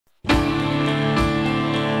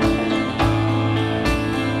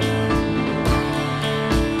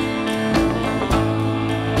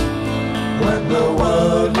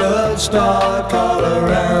clouds dark all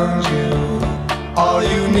around you. All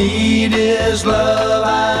you need is love,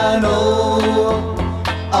 I know.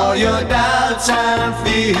 All your doubts and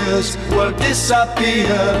fears will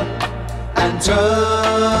disappear and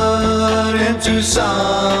turn into sun.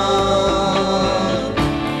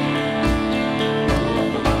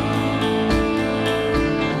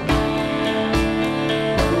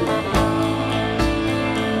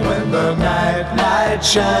 When the night light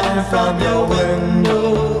shines from your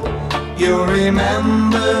window, you'll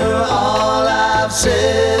remember all I've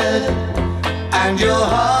said, and your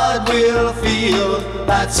heart will feel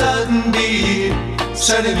that certainty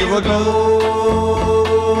setting you aglow.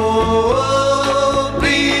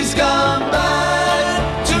 Please come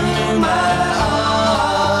back to my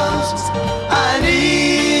arms. I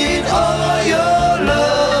need all your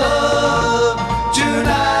love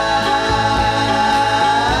tonight.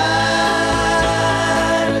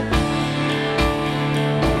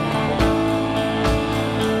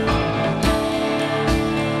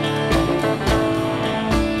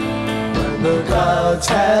 When the clouds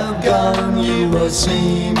have gone, you will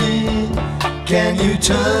see me. Can you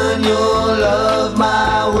turn your love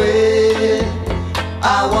my way?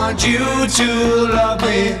 I want you to love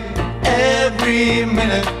me every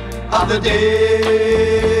minute of the day.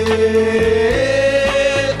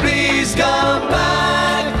 Please come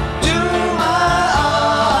back to my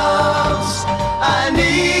arms. I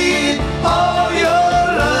need all your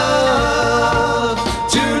love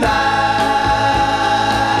tonight.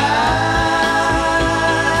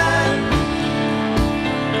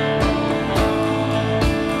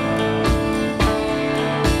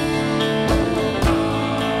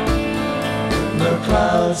 The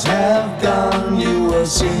clouds have gone, you will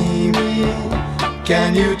see me.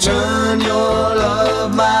 Can you turn your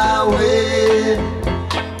love my way?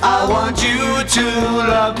 I want you to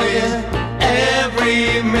love me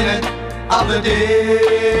every minute of the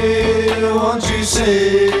day. Won't you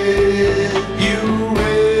say